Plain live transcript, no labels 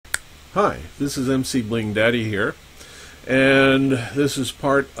Hi, this is MC Bling Daddy here, and this is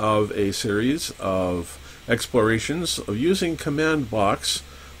part of a series of explorations of using command blocks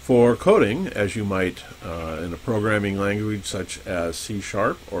for coding, as you might in a programming language such as C#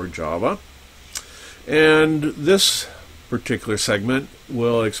 or Java. And this particular segment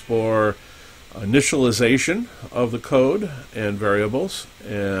will explore initialization of the code and variables,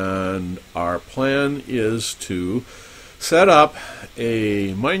 and our plan is to set up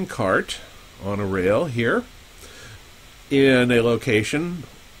a minecart on a rail here in a location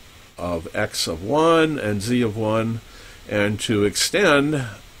of x of 1 and z of 1, and to extend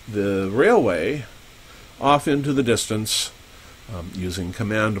the railway off into the distance using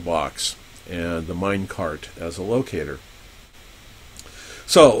command blocks and the minecart as a locator.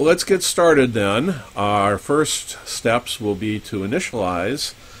 So let's get started then. Our first steps will be to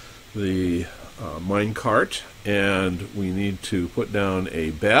initialize the minecart, and we need to put down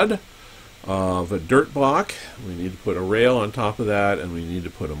a bed of a dirt block. We need to put a rail on top of that, and we need to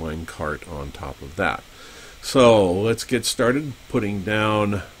put a minecart on top of that. So let's get started putting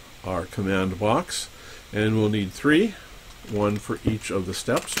down our command blocks, and we'll need 3, one for each of the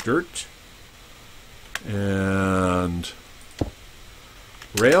steps: dirt and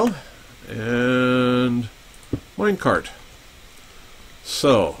rail and minecart.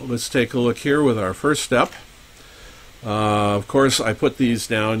 So let's take a look here with our first step. Of course, I put these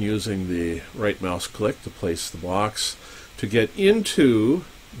down using the right mouse click to place the blocks. To get into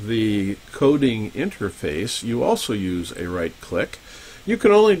the coding interface, you also use a right click. You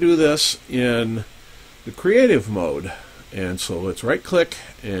can only do this in the creative mode. And so let's right click,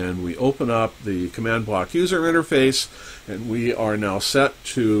 and we open up the command block user interface, and we are now set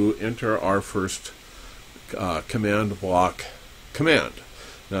to enter our first command block command.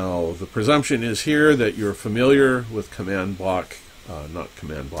 Now, the presumption is here that you're familiar with command block, not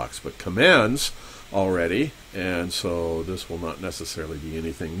command blocks, but commands already, and so this will not necessarily be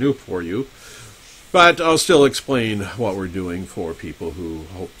anything new for you. But I'll still explain what we're doing for people who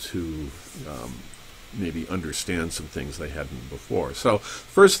hope to maybe understand some things they hadn't before. So,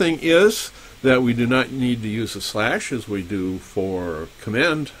 first thing is that we do not need to use a slash as we do for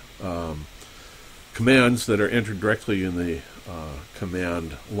commands that are entered directly in the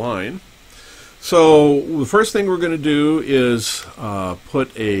command line. So the first thing we're going to do is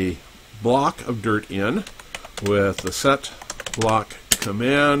put a block of dirt in with the set block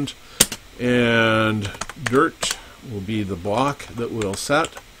command, and dirt will be the block that we'll set.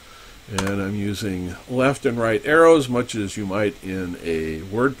 And I'm using left and right arrows, much as you might in a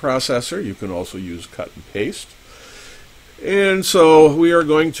word processor. You can also use cut and paste. And so we are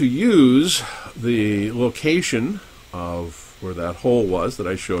going to use the location of where that hole was that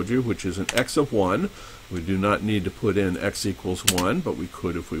I showed you, which is an x of 1. We do not need to put in x equals 1, but we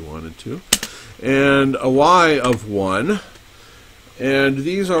could if we wanted to. And a y of 1. And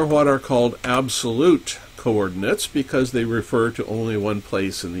these are what are called absolute coordinates because they refer to only one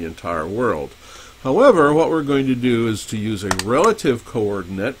place in the entire world. However, what we're going to do is to use a relative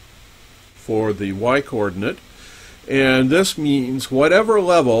coordinate for the y coordinate, and this means whatever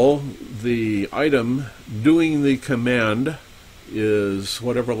level the item doing the command is,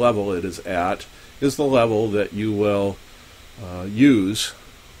 whatever level it is at, is the level that you will use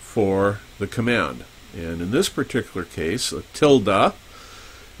for the command. And in this particular case, a tilde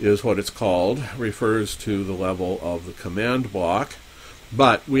is what it's called, refers to the level of the command block,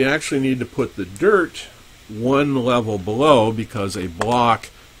 but we actually need to put the dirt one level below because a block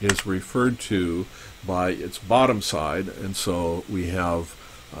is referred to by its bottom side, and so we have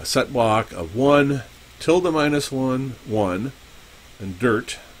a set block of 1, tilde minus 1, 1, and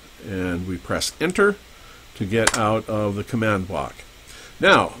dirt, and we press enter to get out of the command block.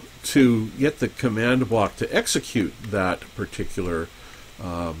 Now, to get the command block to execute that particular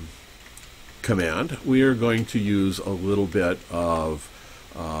command, we are going to use a little bit of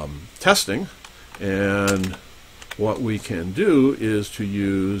testing, and what we can do is to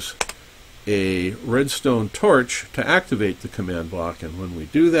use a redstone torch to activate the command block, and when we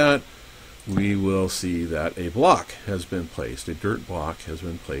do that, we will see that a block has been placed, a dirt block has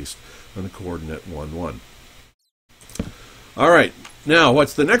been placed on the coordinate 1, 1. Alright, now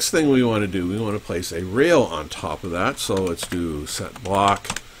what's the next thing we want to do? We want to place a rail on top of that, so let's do set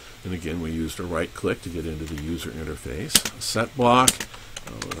block, and again we used a right click to get into the user interface. Set block,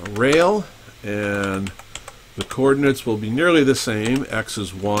 a rail, and the coordinates will be nearly the same. X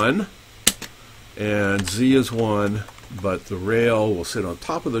is 1 and z is 1, but the rail will sit on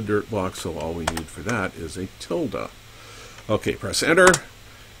top of the dirt block, so all we need for that is a tilde. Okay, press enter,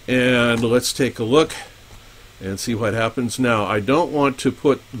 and let's take a look and see what happens. Now, I don't want to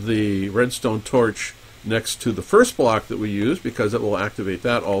put the redstone torch next to the first block that we use because it will activate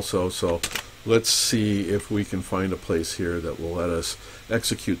that also. So let's see if we can find a place here that will let us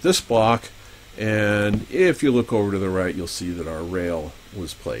execute this block. And if you look over to the right, you'll see that our rail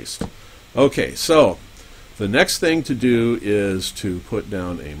was placed. Okay, so the next thing to do is to put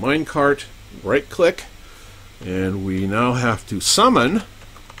down a minecart, right click, and we now have to summon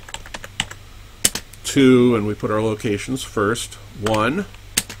two, and we put our locations first, 1,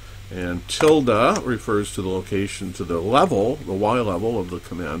 and tilde refers to the location, to the level, the Y level of the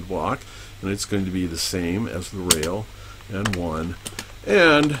command block, and it's going to be the same as the rail, and 1.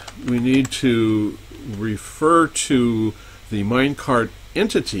 And we need to refer to the minecart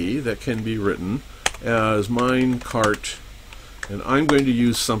entity that can be written as minecart, and I'm going to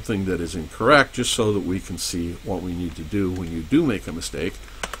use something that is incorrect just so that we can see what we need to do when you do make a mistake.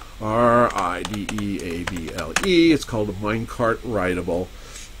 R-I-D-E-A-B-L-E. It's called a minecart writable,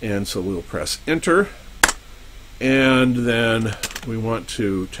 and so we'll press enter, and then we want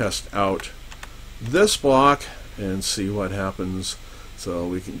to test out this block and see what happens. So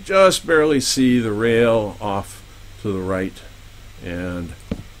we can just barely see the rail off to the right, and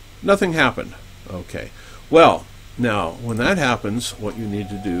nothing happened. Okay, well, now when that happens, what you need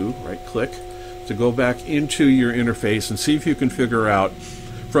to do, right click, to go back into your interface and see if you can figure out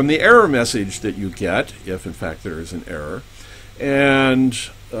from the error message that you get, if in fact there is an error, and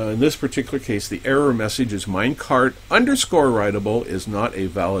in this particular case the error message is minecart underscore writable is not a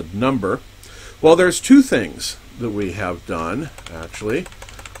valid number. Well, there's two things that we have done, actually.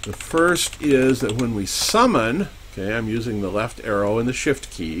 The first is that when we summon, okay, I'm using the left arrow and the shift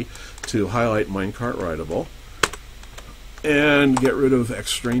key to highlight minecart writable and get rid of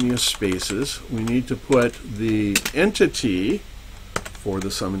extraneous spaces. We need to put the entity for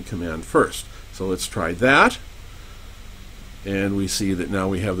the summon command first. So let's try that, and we see that now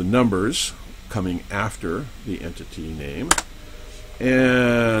we have the numbers coming after the entity name.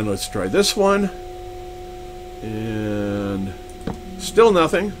 And let's try this one, and still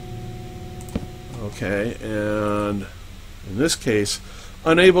nothing. Okay, and in this case,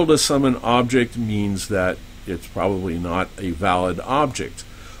 unable to summon object means that it's probably not a valid object.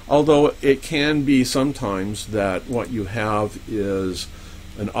 Although it can be sometimes that what you have is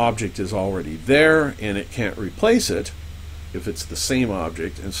an object is already there and it can't replace it if it's the same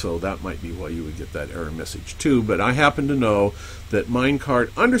object, and so that might be why you would get that error message too. But I happen to know that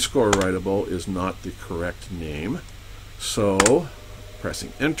minecart underscore writable is not the correct name. So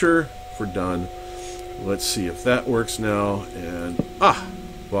pressing enter for done. Let's see if that works now, and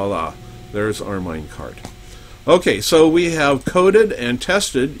voila, there's our minecart. Okay, so we have coded and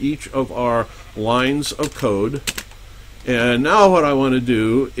tested each of our lines of code, and now what I want to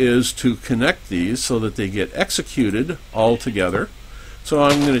do is to connect these so that they get executed all together. So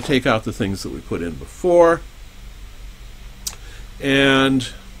I'm going to take out the things that we put in before and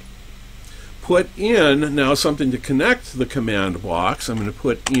put in now something to connect the command blocks. I'm going to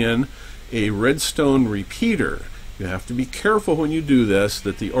put in a redstone repeater. You have to be careful when you do this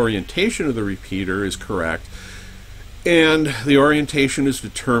that the orientation of the repeater is correct, and the orientation is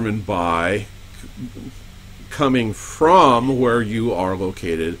determined by coming from where you are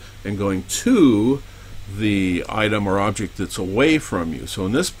located and going to the item or object that's away from you. So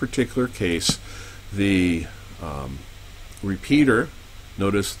in this particular case, the repeater,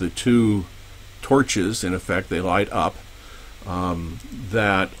 notice the two torches, in effect, they light up,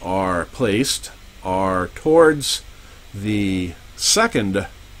 that are placed are towards the second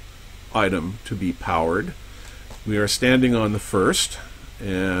item to be powered. We are standing on the first,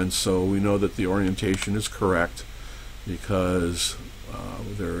 and so we know that the orientation is correct because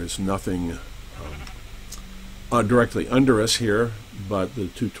there is nothing directly under us here, but the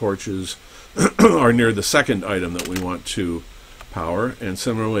two torches are near the second item that we want to power. And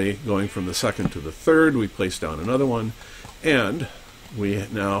similarly, going from the second to the third, we place down another one, and we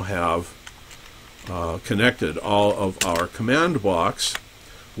now have connected all of our command blocks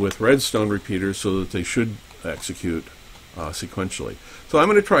with redstone repeaters so that they should execute sequentially. So I'm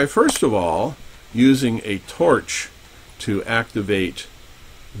going to try first of all using a torch to activate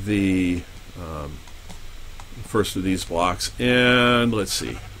the first of these blocks, and let's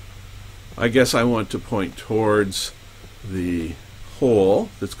see, I guess I want to point towards the hole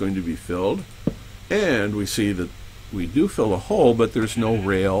that's going to be filled, and we see that we do fill a hole, but there's no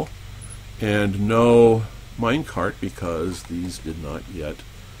rail and no minecart because these did not yet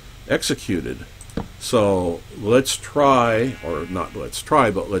executed. So let's try, or not let's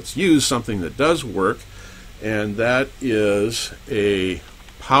try, but let's use something that does work, and that is a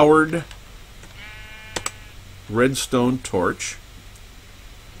powered redstone torch.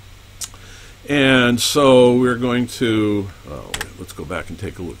 And so we're going to, let's go back and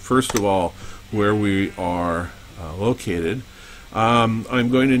take a look. First of all, where we are located. I'm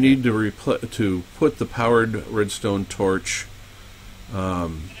going to need to put the powered redstone torch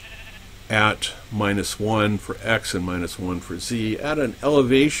at -1 for X and -1 for Z at an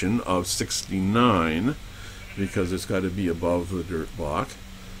elevation of 69, because it's got to be above the dirt block.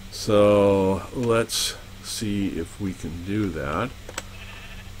 So let's see if we can do that.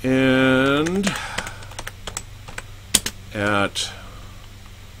 And at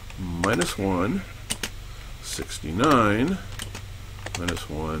 -1, 69,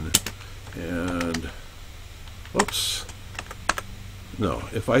 -1, and whoops. No,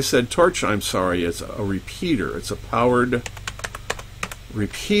 if I said torch, I'm sorry, it's a repeater. It's a powered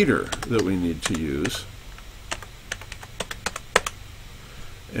repeater that we need to use.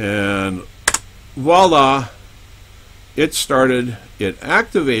 And voila, it started, it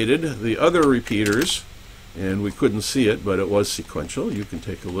activated the other repeaters, and we couldn't see it, but it was sequential. You can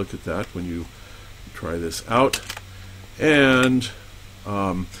take a look at that when you try this out. And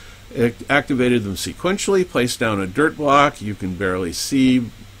it activated them sequentially, placed down a dirt block. You can barely see,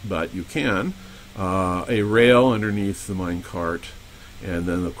 but you can. A rail underneath the minecart, and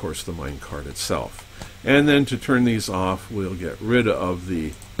then, of course, the minecart itself. And then to turn these off, we'll get rid of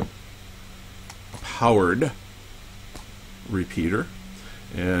the powered repeater.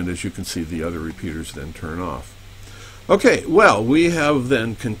 And as you can see, the other repeaters then turn off. Okay, well, we have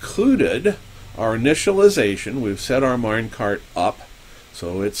then concluded our initialization. We've set our minecart up,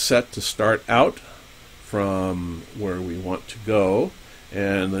 so it's set to start out from where we want to go.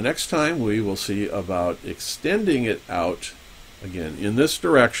 And the next time we will see about extending it out again in this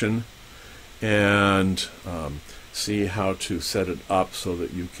direction, and see how to set it up so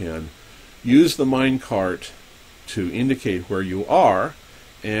that you can use the minecart to indicate where you are,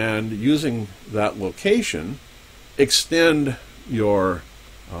 and using that location extend your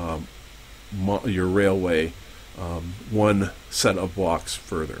railway one set of blocks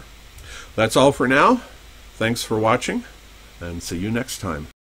further. That's all for now. Thanks for watching, and see you next time.